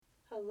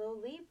Hello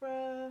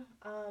Libra.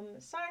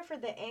 Sorry for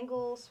the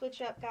angle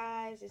switch up,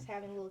 guys. It's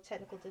having a little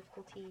technical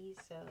difficulties,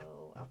 so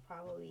I'll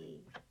probably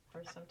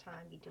for some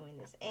time be doing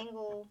this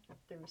angle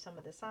through some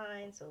of the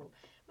signs. So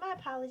my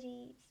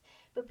apologies.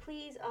 But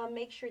please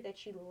make sure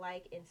that you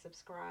like and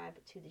subscribe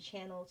to the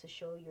channel to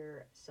show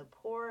your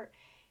support.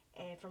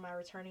 And for my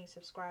returning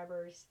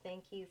subscribers,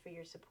 thank you for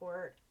your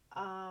support.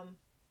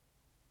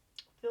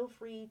 Feel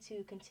free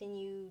to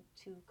continue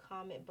to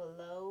comment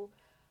below.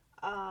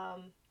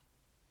 Um,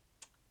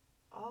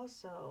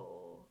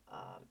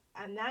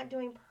 I'm not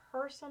doing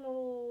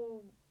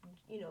personal,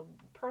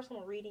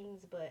 personal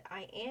readings, but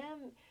I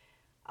am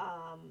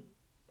um,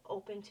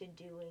 open to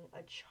doing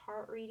a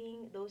chart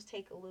reading. Those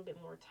take a little bit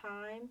more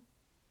time,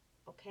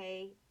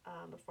 okay,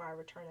 before I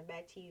return them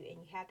back to you, and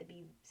you have to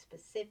be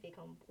specific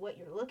on what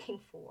you're looking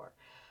for,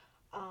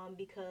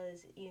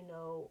 because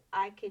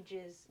I could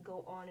just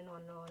go on and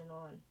on and on and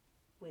on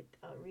with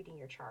reading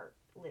your chart,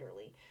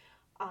 literally.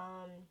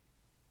 Um,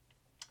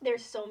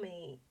 there's so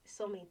many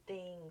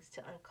things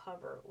to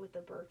uncover with a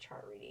birth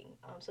chart reading.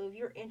 So if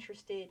you're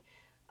interested,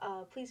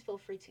 please feel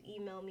free to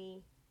email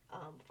me.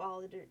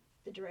 Follow the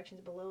directions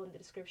below in the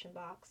description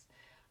box.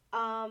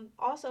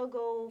 Also,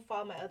 go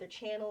follow my other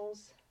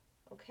channels.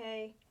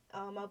 Okay.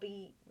 I'll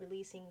be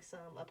releasing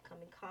some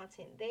upcoming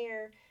content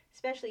there,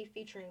 especially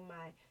featuring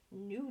my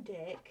new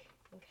deck.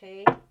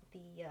 Okay,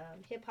 the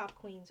Hip Hop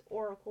Queens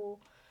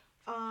Oracle.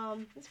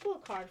 Let's pull a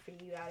card for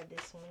you out of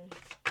this one.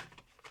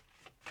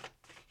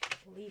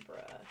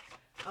 Libra.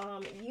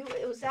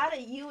 It was out of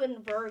you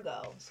and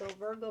Virgo, so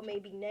Virgo may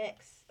be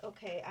next.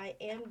 Okay, I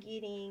am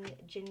getting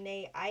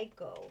Jhené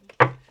Aiko.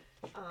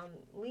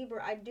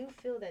 Libra, I do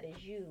feel that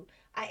is you.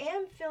 I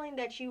am feeling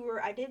that you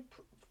were. I did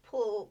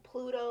pull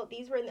Pluto.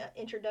 These were in the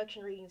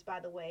introduction readings, by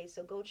the way.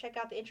 So go check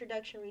out the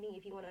introduction reading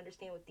if you want to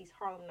understand what these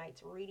Harlem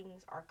Nights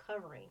readings are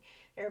covering.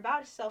 They're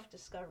about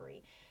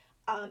self-discovery.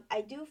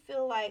 I do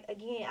feel like,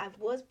 again, I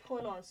was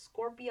pulling on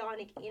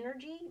Scorpionic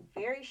energy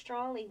very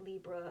strongly,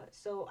 Libra.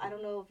 So I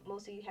don't know if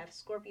most of you have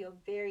Scorpio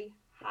very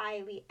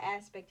highly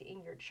aspected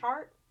in your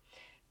chart,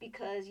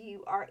 because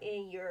you are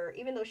in your,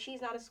 even though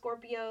she's not a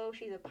Scorpio,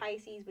 she's a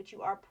Pisces, but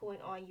you are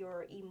pulling on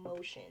your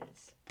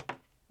emotions.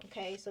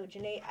 Okay, so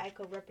Jhené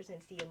Aiko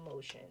represents the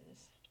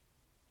emotions.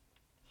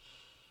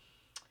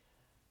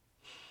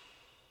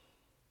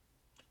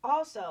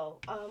 Also,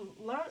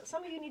 learn.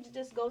 Some of you need to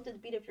just go to the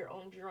beat of your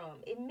own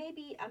drum. It may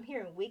be, I'm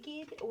hearing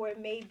wicked, or it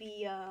may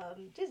be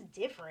just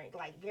different,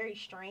 like very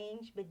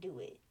strange, but do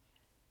it.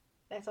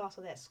 That's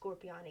also that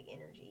Scorpionic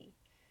energy.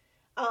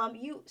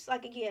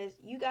 Like again,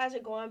 you guys are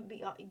going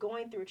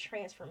through a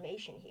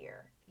transformation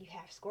here. You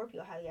have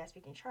Scorpio highly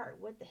aspect chart.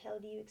 What the hell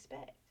do you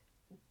expect?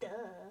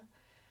 Duh.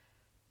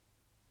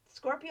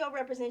 Scorpio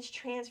represents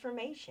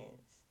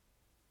transformations.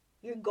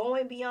 You're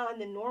going beyond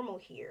the normal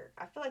here.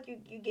 I feel like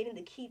you're getting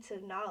the key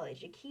to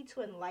knowledge, the key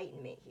to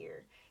enlightenment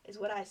here is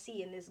what I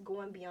see in this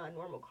going beyond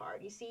normal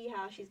card. You see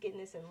how she's getting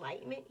this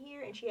enlightenment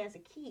here, and she has a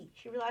key.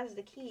 She realizes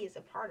the key is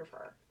a part of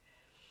her.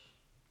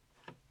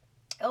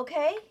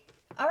 Okay.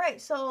 All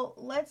right, so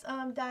let's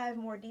dive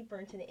more deeper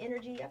into the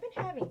energy. I've been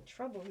having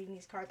trouble reading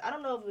these cards. I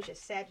don't know if it was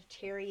just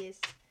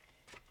Sagittarius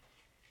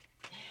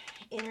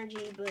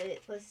energy, but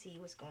let's see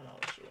what's going on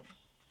with you.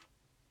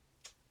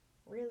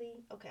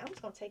 Really? Okay, I'm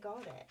just gonna take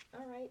all that.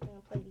 All right, I'm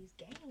gonna play these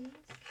games.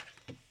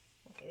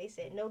 Okay, they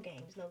said no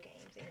games, no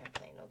games. They're not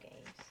playing no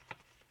games.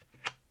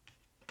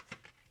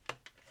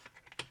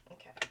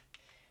 Okay.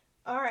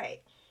 All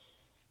right.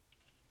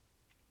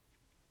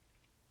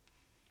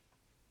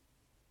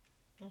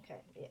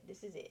 Okay. Yeah,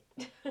 this is it.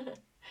 I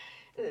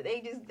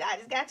just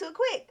got to it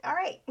quick. All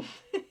right.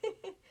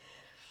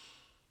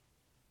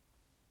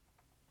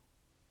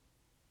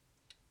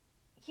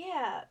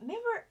 Yeah.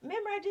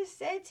 Remember, I just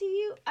said to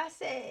you. I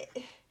said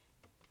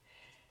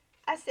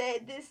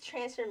this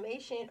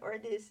transformation, or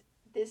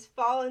this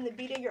fall in the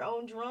beat of your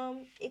own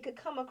drum, it could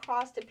come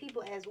across to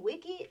people as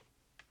wicked.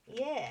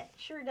 Yeah,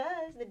 sure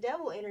does. The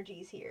devil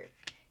energy is here.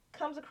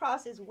 Comes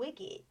across as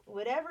wicked.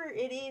 Whatever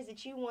it is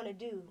that you want to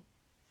do.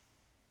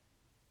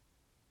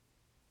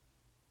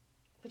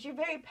 But you're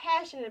very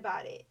passionate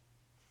about it.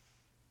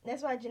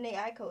 That's why Jhené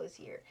Aiko is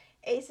here.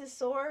 Ace of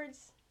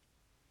Swords.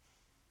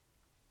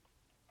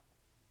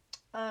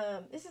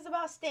 This is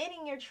about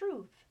stating your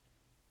truth.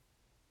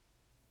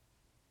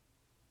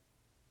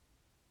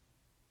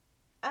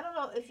 I don't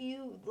know if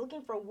you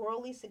looking for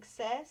worldly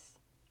success,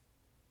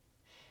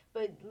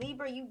 but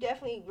Libra, you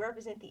definitely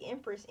represent the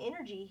Empress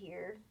energy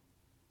here.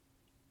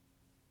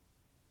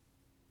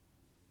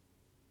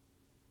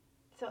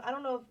 So I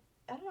don't know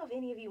if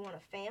any of you want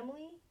a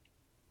family,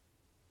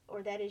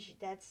 or that's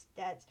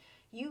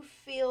you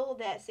feel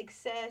that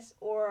success,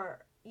 or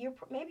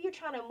maybe you're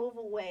trying to move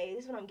away.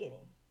 This is what I'm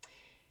getting.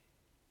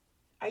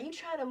 Are you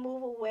trying to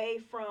move away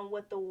from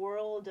what the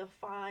world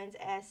defines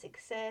as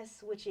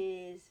success, which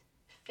is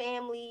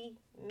family,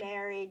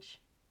 marriage,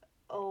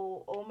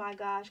 oh my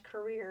gosh,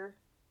 career,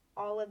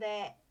 all of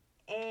that,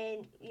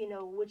 and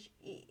which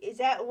is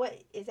that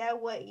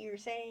what you're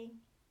saying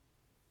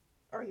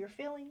or you're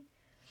feeling?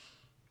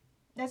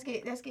 Let's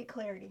get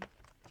clarity.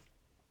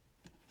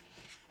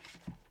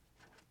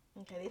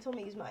 Okay, they told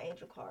me to use my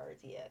angel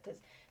cards. Yeah, because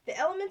the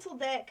elemental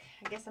deck,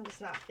 I guess I'm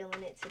just not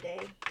feeling it today.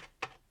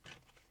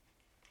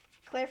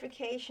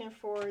 Clarification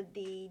for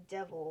the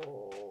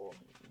devil.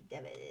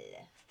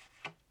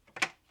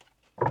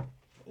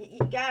 You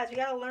guys, we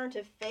gotta learn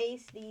to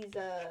face these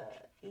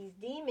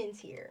demons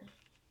here.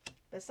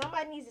 But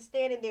somebody needs to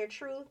stand in their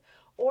truth,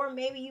 or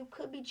maybe you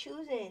could be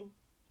choosing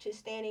to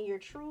stand in your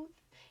truth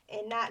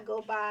and not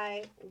go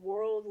by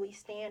worldly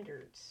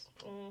standards.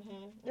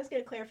 Let's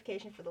get a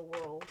clarification for the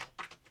world.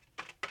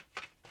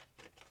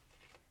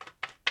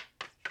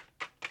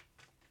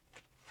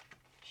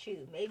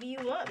 Shoot, maybe you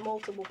want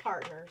multiple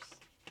partners.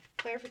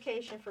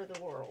 Clarification for the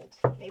world.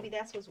 Maybe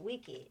that's what's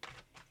wicked.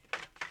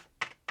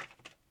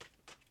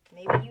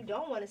 Maybe you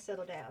don't want to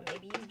settle down.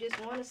 Maybe you just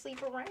want to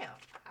sleep around.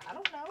 I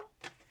don't know.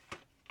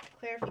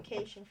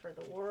 Clarification for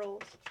the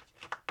world.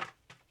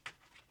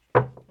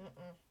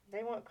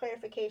 They want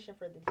clarification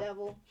for the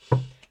devil.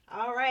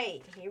 All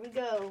right, here we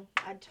go.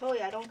 I told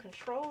you I don't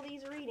control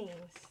these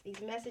readings. These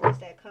messages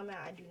that come out.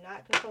 I do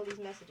not control these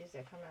messages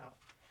that come out.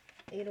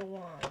 Eight of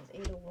Wands.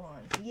 Eight of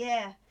Wands.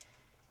 Yeah.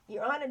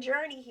 You're on a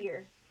journey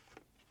here.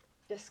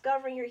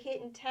 Discovering your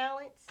hidden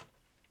talents.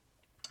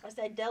 That's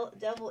that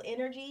devil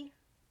energy.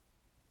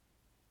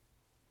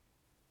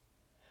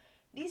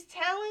 These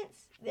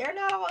talents, they're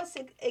not always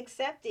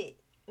accepted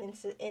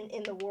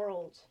in the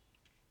world.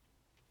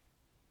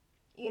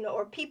 You know,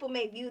 or people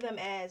may view them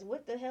as,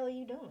 what the hell are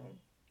you doing?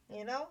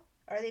 You know?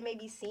 Or they may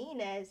be seen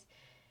as,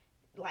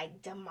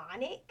 like,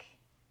 demonic.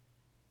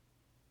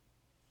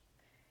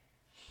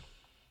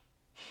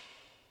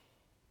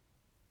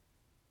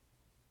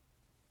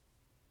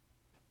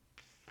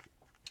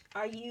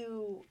 Are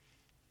you...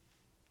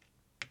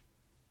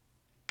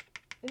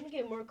 Let me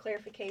get more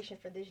clarification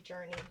for this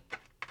journey.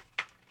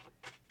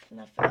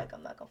 And I feel like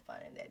I'm not going to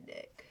find in that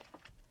deck.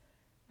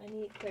 I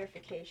need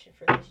clarification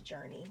for this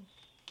journey.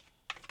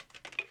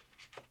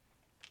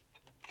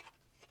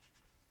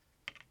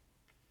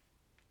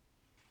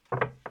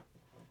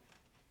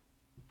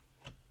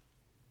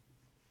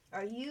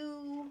 Are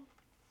you're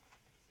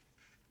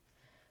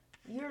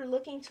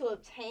looking to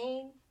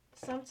obtain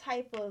some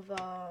type of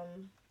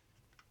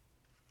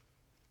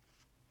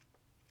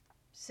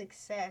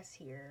success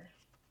here.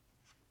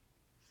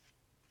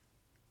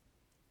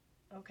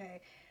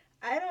 Okay.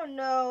 I don't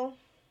know.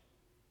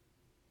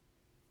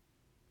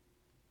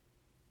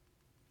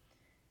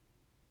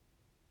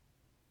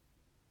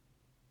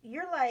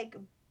 You're like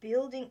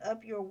building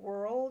up your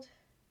world.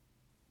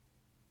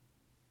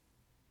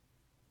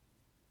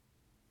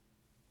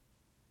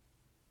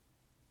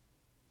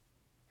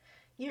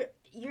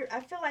 I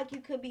feel like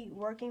you could be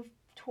working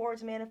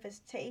towards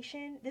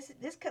manifestation.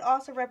 This could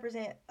also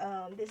represent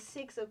this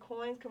Six of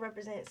Coins could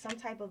represent some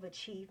type of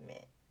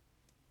achievement.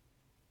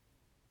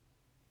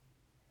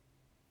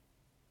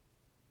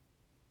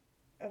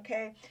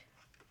 Okay?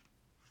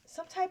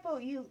 Some type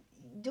of you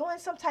doing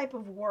some type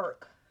of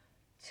work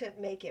to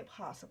make it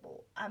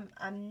possible.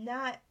 I'm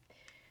not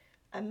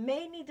I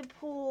may need to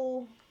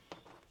pull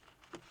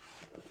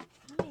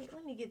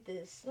let me get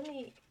this.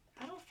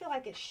 I don't feel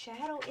like it's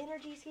shadow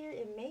energies here.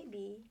 It may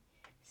be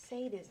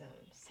sadism.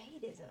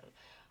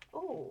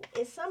 Oh,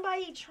 is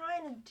somebody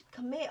trying to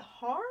commit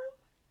harm?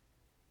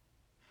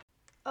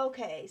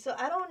 Okay, so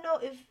I don't know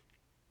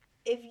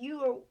if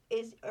you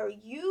are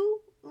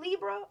you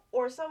Libra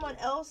or someone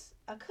else.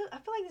 I feel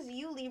like this is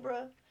you,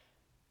 Libra,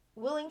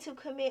 willing to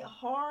commit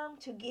harm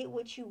to get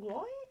what you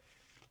want.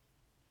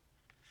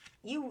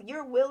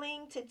 You're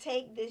willing to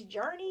take this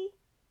journey,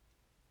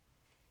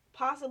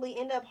 possibly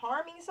end up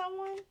harming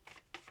someone.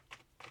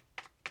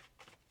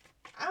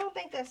 I don't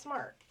think that's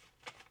smart.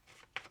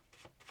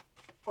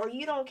 Or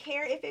you don't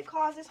care if it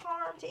causes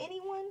harm to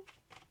anyone.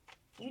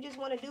 You just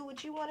want to do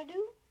what you want to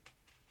do.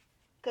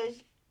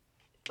 Because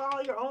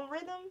follow your own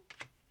rhythm.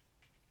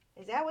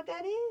 Is that what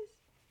that is?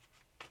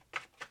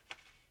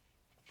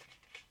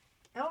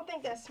 I don't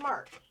think that's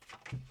smart.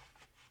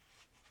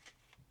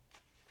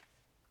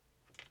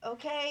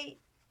 Okay?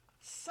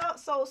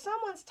 So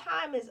someone's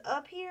time is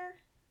up here.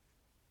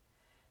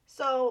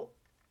 So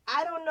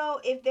I don't know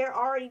if they're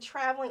already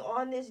traveling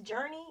on this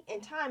journey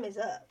and time is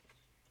up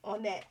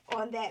on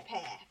that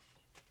path.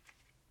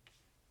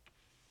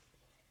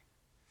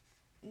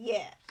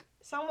 Yeah.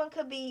 Someone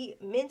could be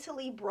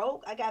mentally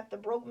broke. I got the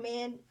broke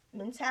man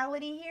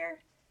mentality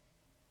here.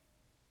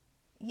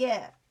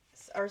 Yeah.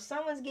 Or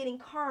someone's getting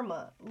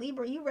karma.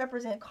 Libra, you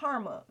represent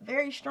karma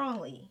very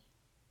strongly.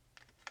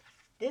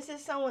 This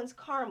is someone's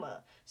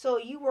karma. So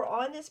you were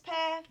on this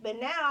path, but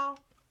now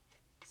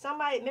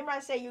somebody, remember I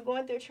said you're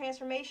going through a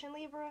transformation,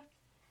 Libra?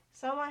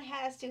 Someone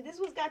has to. This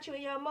was got you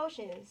in your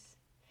emotions.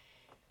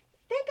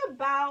 Think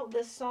about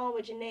the song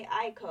with Jhené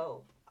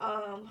Aiko.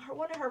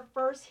 One of her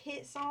first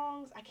hit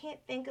songs. I can't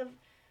think of.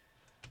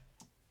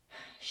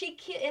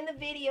 In the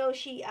video.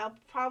 I'll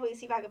probably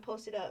see if I can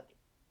post it up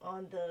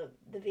on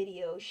the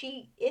video.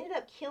 She ended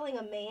up killing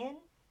a man.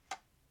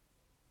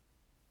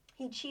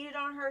 He cheated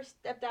on her,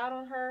 stepped out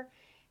on her,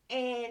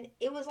 And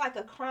it was like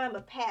a crime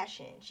of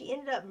passion. She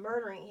ended up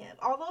murdering him.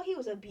 Although he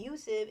was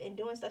abusive and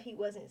doing stuff he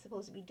wasn't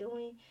supposed to be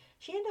doing,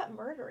 she ended up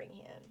murdering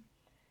him.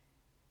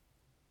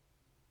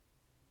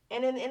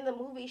 And in the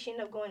movie, she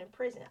ended up going to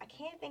prison. I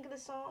can't think of the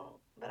song,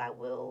 but I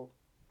will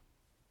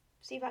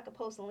see if I can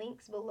post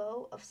links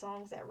below of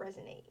songs that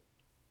resonate.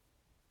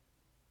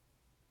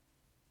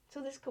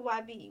 So this could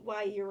be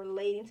why you're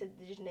relating to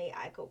the Janae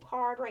Aiko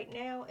card right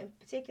now in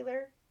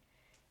particular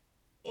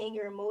in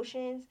your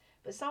emotions.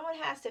 But someone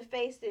has to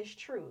face this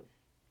truth.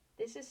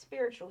 This is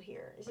spiritual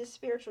here. Is this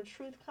spiritual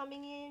truth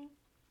coming in?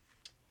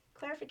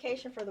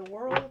 Clarification for the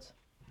world.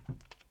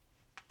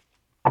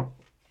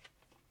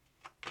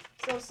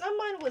 So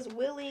someone was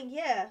willing,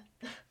 yeah.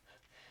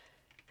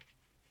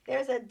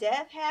 There's a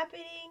death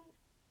happening.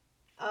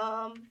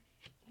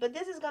 But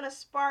this is going to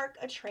spark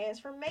a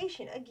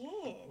transformation.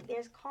 Again,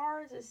 there's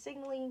cards that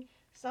signaling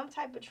some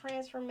type of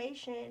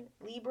transformation,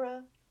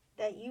 Libra,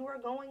 that you are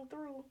going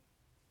through.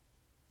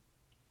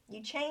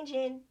 You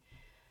changing.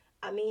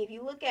 I mean, if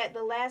you look at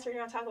the last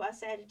reading I talk about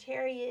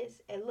Sagittarius,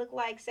 it looked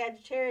like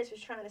Sagittarius was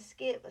trying to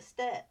skip a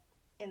step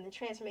in the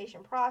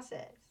transformation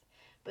process.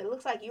 But it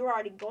looks like you're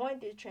already going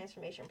through the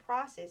transformation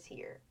process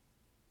here.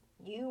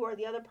 You or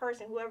the other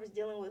person, whoever's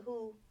dealing with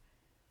who,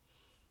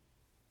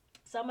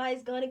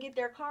 somebody's going to get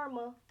their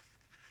karma.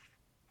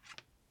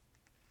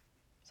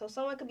 So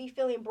someone could be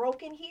feeling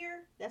broken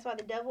here. That's why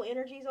the devil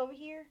energy is over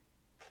here.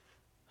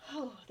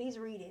 Oh, these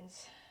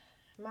readings.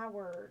 My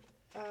word.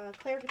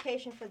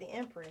 Clarification for the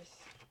Empress.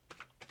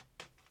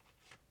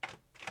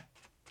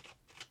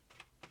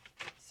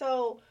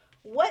 So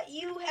what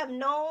you have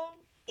known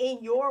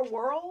in your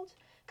world,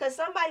 because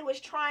somebody was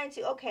trying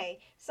to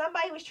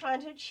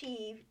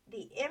achieve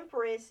the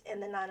Empress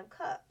and the Nine of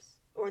Cups.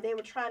 Or they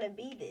were trying to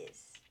be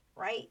this,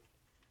 right?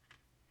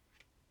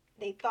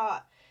 They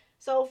thought.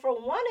 So for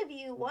one of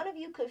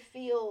you could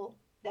feel,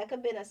 that could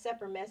have been a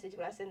separate message,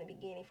 what I said in the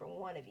beginning from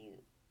one of you.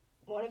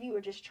 One of you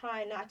are just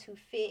trying not to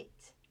fit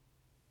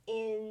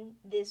in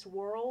this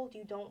world.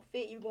 You don't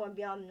fit. You're going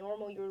beyond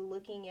normal. You're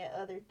looking at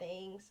other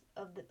things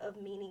of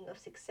meaning of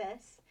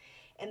success.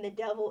 And the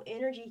devil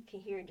energy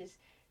can here just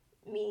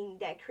mean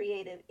that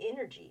creative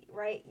energy,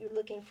 right? You're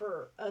looking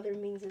for other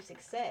means of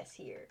success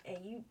here.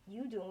 And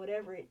you doing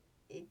whatever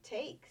it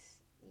takes.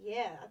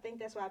 Yeah, I think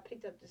that's why I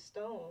picked up the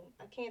stone.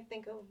 I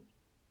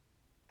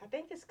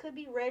think this could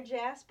be red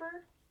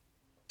jasper.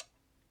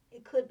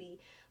 It could be.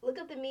 Look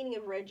up the meaning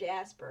of red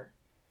jasper.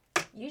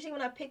 Usually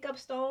when I pick up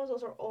stones,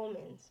 those are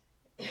omens.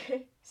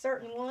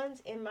 Certain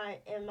ones in my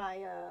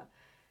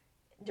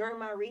during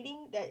my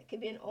reading, that could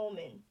be an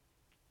omen.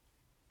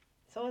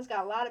 Someone's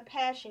got a lot of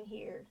passion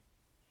here.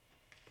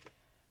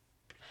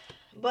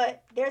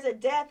 But there's a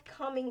death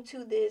coming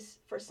to this.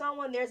 For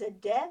someone, there's a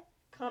death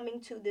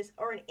coming to this,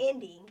 or an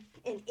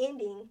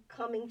ending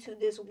coming to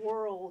this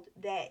world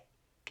that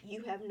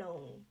you have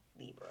known,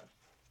 Libra.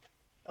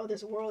 Or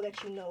this world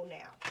that you know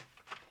now.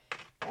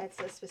 That's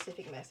a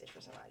specific message for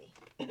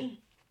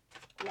somebody.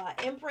 La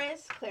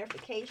Empress,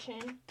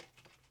 clarification.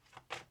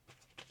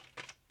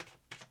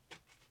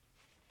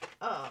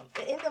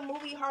 In the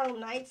movie Harlem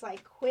Nights,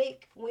 like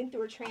Quick went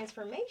through a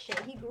transformation.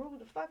 He grew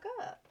the fuck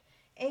up.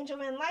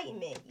 Angel of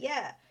Enlightenment.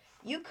 Yeah.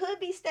 You could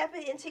be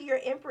stepping into your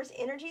Empress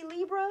energy,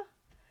 Libra.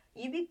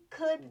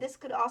 This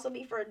could also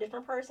be for a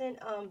different person.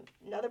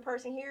 Another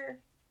person here.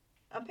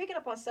 I'm picking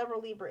up on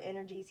several Libra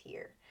energies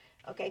here.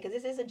 Okay, because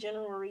this is a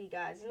general read,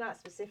 guys. It's not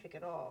specific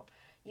at all.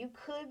 You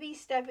could be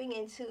stepping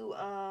into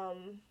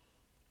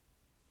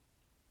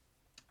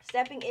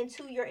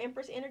your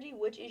Empress energy,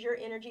 which is your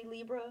energy,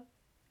 Libra,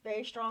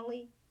 very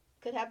strongly.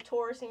 Could have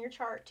Taurus in your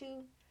chart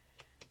too.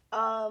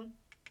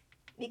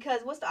 Because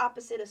what's the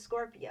opposite of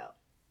Scorpio?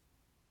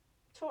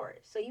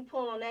 Taurus. So you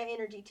pulling on that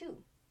energy too.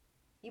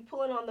 You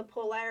pulling on the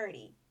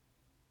polarity.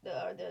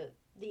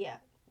 Yeah,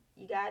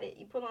 you got it.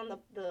 You put on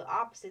the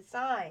opposite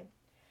sign.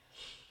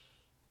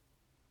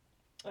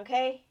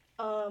 Okay?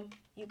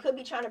 You could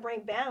be trying to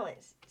bring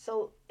balance.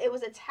 So it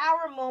was a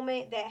tower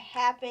moment that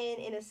happened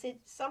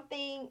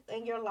something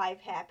in your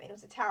life happened. It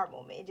was a tower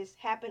moment. It just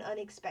happened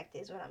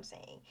unexpected is what I'm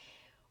saying.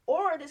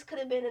 Or this could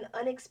have been an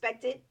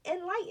unexpected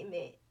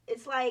enlightenment.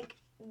 It's like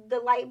the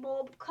light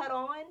bulb cut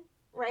on,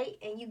 right?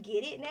 And you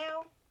get it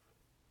now.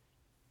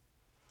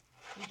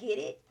 You get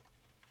it.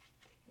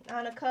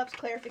 Nine of Cups,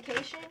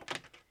 clarification.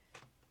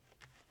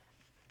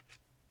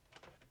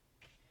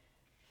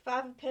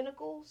 Five of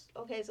Pentacles.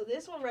 Okay, so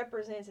this one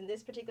represents, in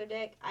this particular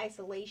deck,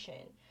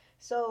 isolation.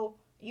 So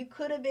you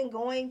could have been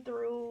going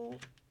through,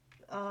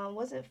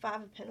 was it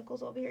Five of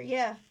Pentacles over here?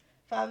 Yeah,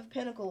 Five of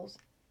Pentacles.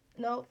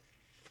 No,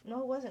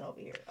 it wasn't over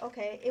here.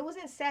 Okay, it was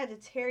in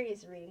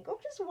Sagittarius reading. Go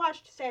just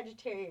watch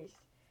Sagittarius,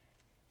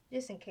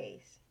 just in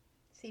case.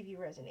 See if you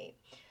resonate.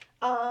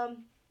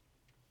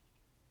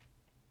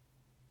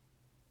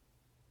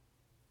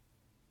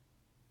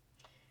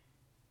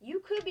 You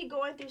could be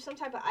going through some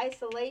type of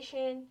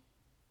isolation.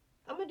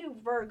 I'm going to do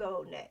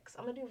Virgo next.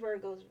 I'm going to do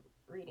Virgo's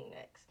reading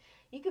next.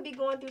 You could be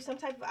going through some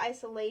type of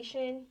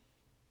isolation.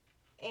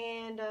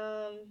 And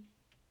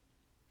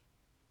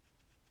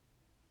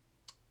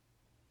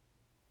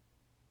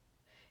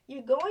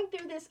You're going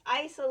through this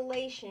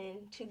isolation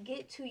to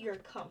get to your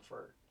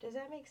comfort. Does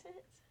that make sense?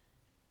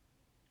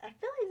 I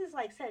feel like this is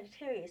like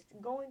Sagittarius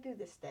going through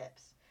the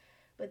steps.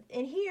 But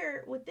in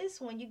here, with this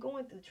one, you're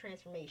going through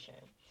transformation.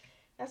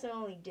 That's the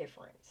only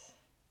difference.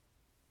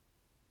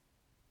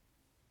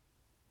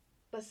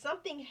 But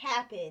something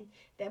happened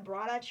that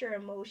brought out your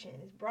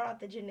emotions, brought out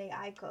the Janae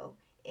Aiko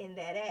in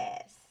that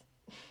ass.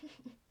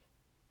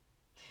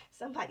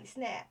 Somebody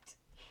snapped.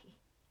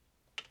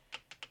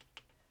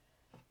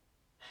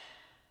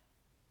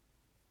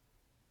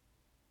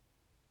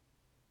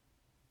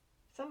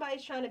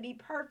 Somebody's trying to be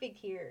perfect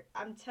here.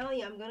 I'm telling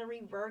you, I'm going to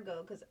read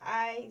Virgo because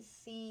I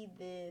see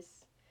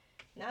this.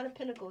 Nine of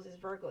Pentacles is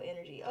Virgo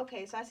energy.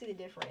 Okay, so I see the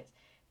difference.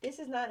 This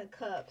is Nine of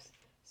Cups.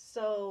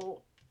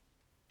 So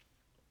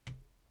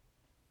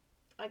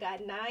I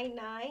got 9,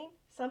 9.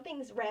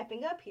 Something's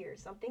wrapping up here.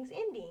 Something's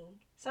ending.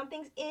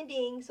 Something's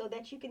ending so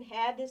that you can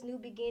have this new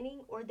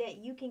beginning or that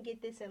you can get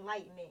this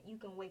enlightenment. You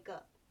can wake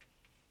up.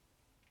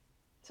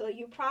 So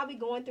you're probably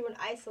going through an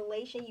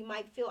isolation. You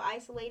might feel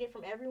isolated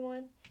from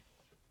everyone.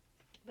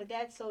 But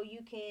that's so you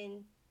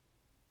can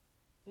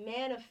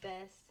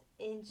manifest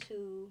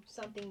into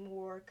something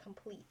more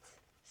complete.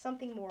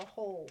 Something more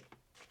whole.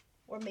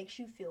 Or makes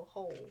you feel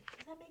whole.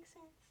 Does that make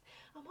sense?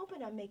 I'm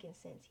hoping I'm making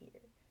sense here.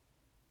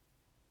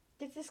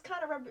 This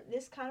kind of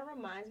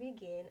reminds me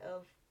again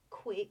of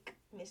Quick,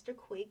 Mr.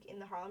 Quick in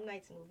the Harlem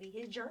Nights movie.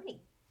 His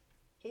journey.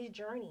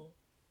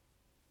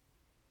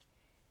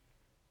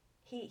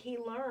 He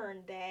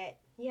learned that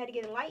he had to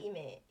get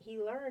enlightenment. He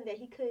learned that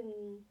he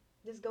couldn't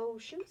just go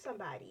shoot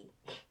somebody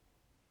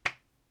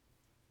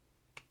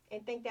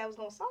and think that was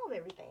gonna solve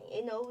everything.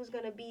 You know, it was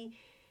gonna be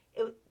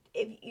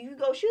if you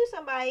go shoot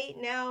somebody,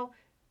 now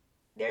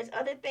there's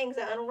other things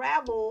that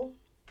unravel.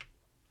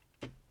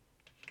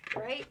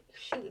 Right?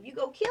 Shoot, if you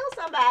go kill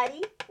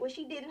somebody, which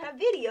she did in her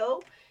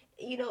video,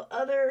 you know,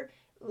 other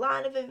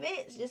line of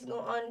events just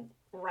gonna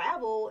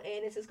unravel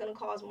and it's just gonna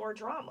cause more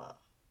drama.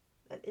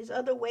 There's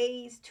other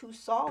ways to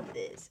solve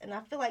this, and I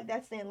feel like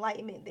that's the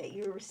enlightenment that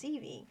you're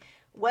receiving.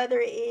 Whether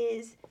it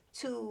is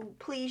to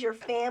please your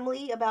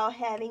family about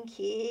having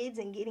kids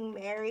and getting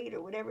married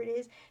or whatever it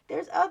is,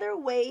 there's other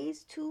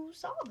ways to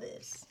solve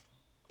this.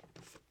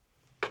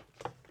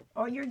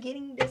 Or you're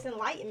getting this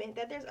enlightenment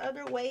that there's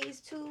other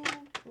ways to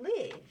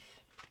live.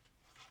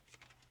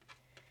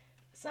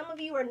 Some of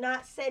you are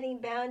not setting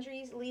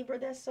boundaries, Libra.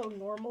 That's so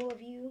normal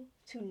of you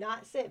to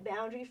not set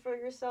boundaries for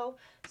yourself.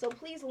 So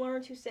please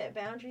learn to set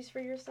boundaries for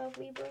yourself,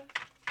 Libra.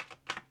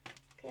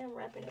 Okay, I'm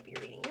wrapping up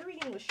your reading. Your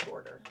reading was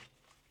shorter.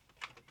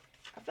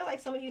 I feel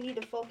like some of you need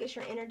to focus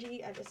your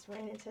energy. I just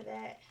ran into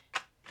that.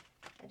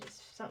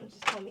 Something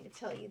just told me to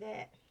tell you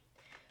that.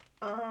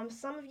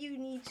 Some of you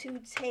need to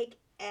take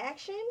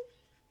action.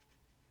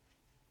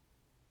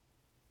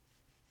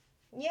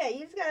 Yeah,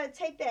 you just got to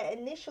take that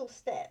initial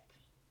step.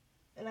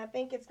 And I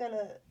think it's going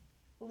to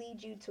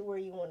lead you to where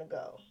you want to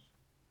go.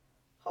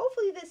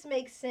 Hopefully this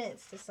makes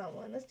sense to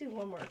someone. Let's do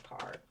one more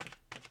card.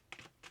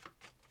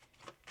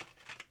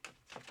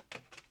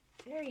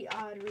 Very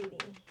odd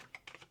reading.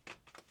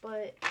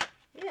 But,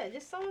 yeah,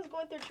 just someone's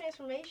going through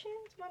transformation.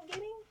 That's what I'm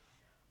getting.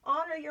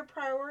 Honor your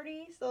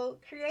priorities. So,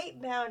 create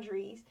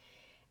boundaries.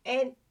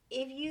 And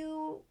if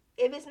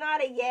it's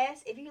not a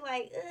yes, if you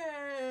like,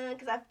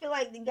 because I feel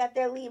like you got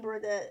that Libra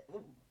that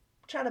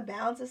trying to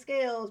balance the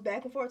scales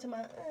back and forth to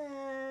my,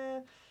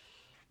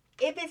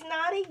 if it's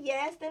not a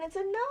yes, then it's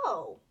a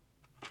no.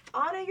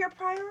 Honor your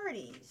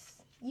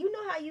priorities. You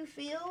know how you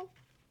feel.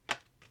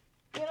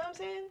 You know what I'm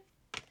saying?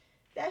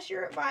 That's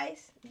your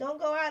advice. Don't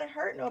go out and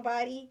hurt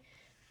nobody.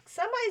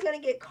 Somebody's going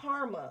to get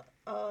karma.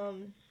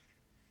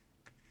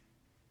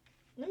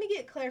 Let me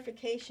get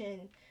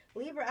clarification.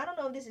 Libra, I don't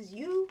know if this is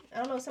you. I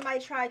don't know if somebody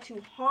tried to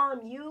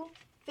harm you,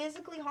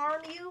 physically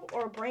harm you,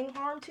 or bring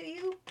harm to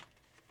you.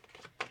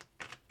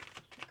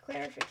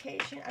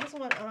 Clarification. I just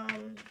want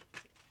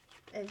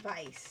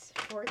advice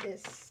for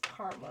this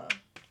karma.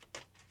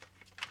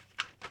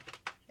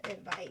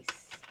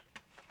 Advice.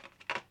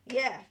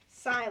 Yeah,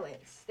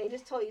 silence. They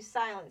just told you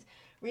silence.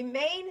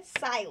 Remain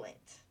silent.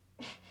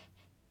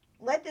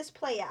 Let this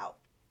play out.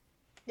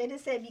 They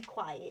just said be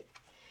quiet.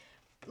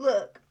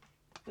 Look,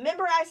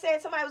 remember I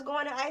said somebody was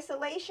going to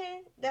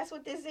isolation? That's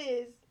what this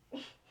is.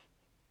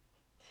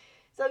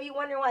 So if you're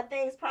wondering why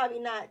things probably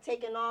not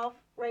taking off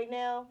right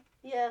now,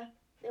 yeah,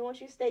 they want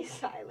you to stay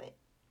silent.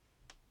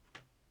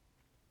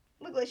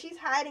 Look, like she's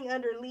hiding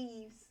under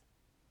leaves.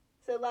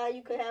 So a lot of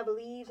you could have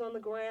leaves on the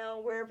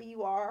ground wherever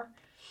you are.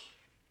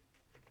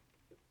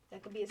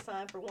 That could be a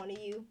sign for one of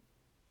you.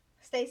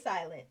 Stay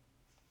silent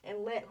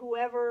and let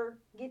whoever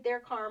get their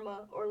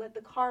karma or let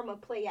the karma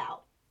play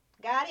out.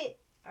 Got it?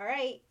 All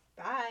right.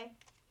 Bye.